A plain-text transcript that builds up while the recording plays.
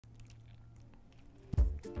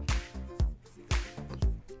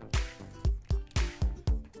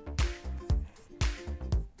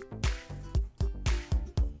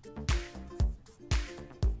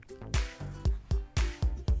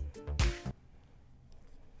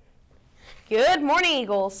Good morning,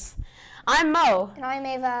 Eagles. I'm Mo. And I'm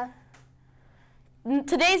Ava.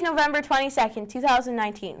 Today's November 22nd,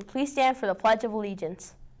 2019. Please stand for the Pledge of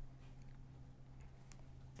Allegiance.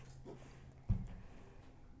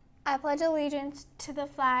 I pledge allegiance to the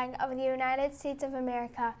flag of the United States of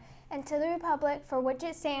America and to the republic for which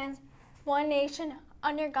it stands, one nation,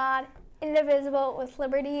 under God, indivisible, with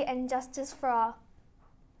liberty and justice for all.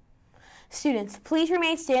 Students, please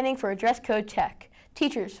remain standing for a dress code check.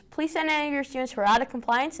 Teachers, please send any of your students who are out of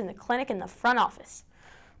compliance in the clinic in the front office.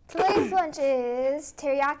 Today's lunch is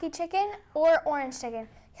teriyaki chicken or orange chicken,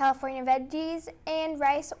 California veggies, and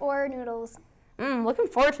rice or noodles. Looking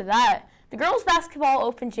forward to that. The girls' basketball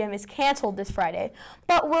open gym is canceled this Friday,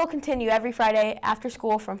 but will continue every Friday after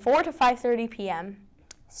school from 4 to 5:30 p.m.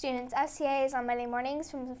 Students, SCA is on Monday mornings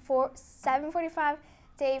from 7:45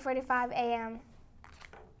 to 8:45 a.m.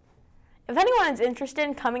 If anyone is interested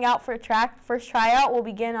in coming out for a track, first tryout will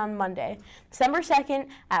begin on Monday, December 2nd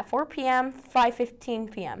at 4 p.m., 5:15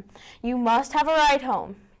 p.m. You must have a ride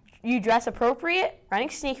home. You dress appropriate, running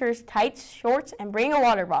sneakers, tights, shorts, and bring a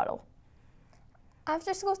water bottle.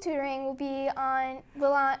 After school tutoring will be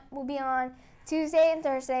on Tuesday and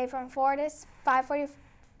Thursday from 4 to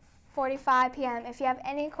 5:45 p.m. If you have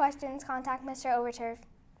any questions, contact Mr. Overturf.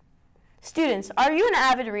 Students, are you an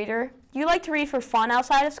avid reader? Do you like to read for fun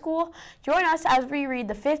outside of school? Join us as we read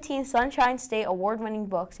the 15 Sunshine State award-winning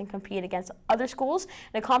books and compete against other schools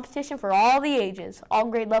in a competition for all the ages. All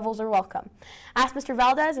grade levels are welcome. Ask Mr.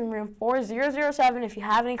 Valdez in room 4007 if you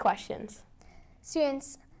have any questions.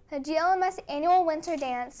 Students, the GLMS annual winter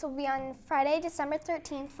dance will be on Friday, December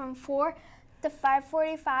 13th from 4 to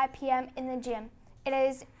 5:45 p.m. in the gym. It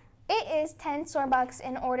is 10 Starbucks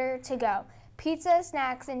in order to go. Pizza,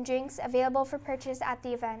 snacks, and drinks available for purchase at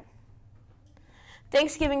the event.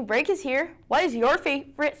 Thanksgiving break is here. What is your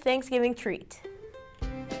favorite Thanksgiving treat?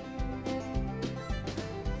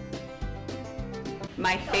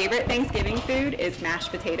 My favorite Thanksgiving food is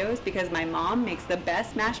mashed potatoes because my mom makes the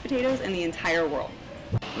best mashed potatoes in the entire world.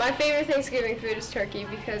 My favorite Thanksgiving food is turkey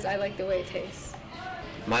because I like the way it tastes.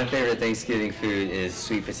 My favorite Thanksgiving food is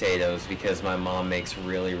sweet potatoes because my mom makes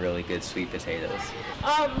really, really good sweet potatoes.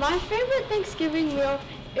 My favorite Thanksgiving meal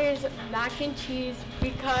is mac and cheese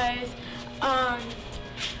because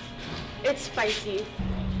it's spicy.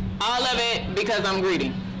 All of it because I'm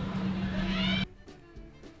greedy.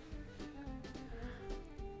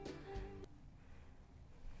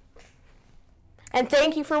 And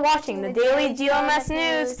thank you for watching the Daily GLMS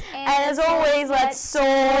News. And as always, let's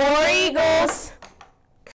soar, Eagles!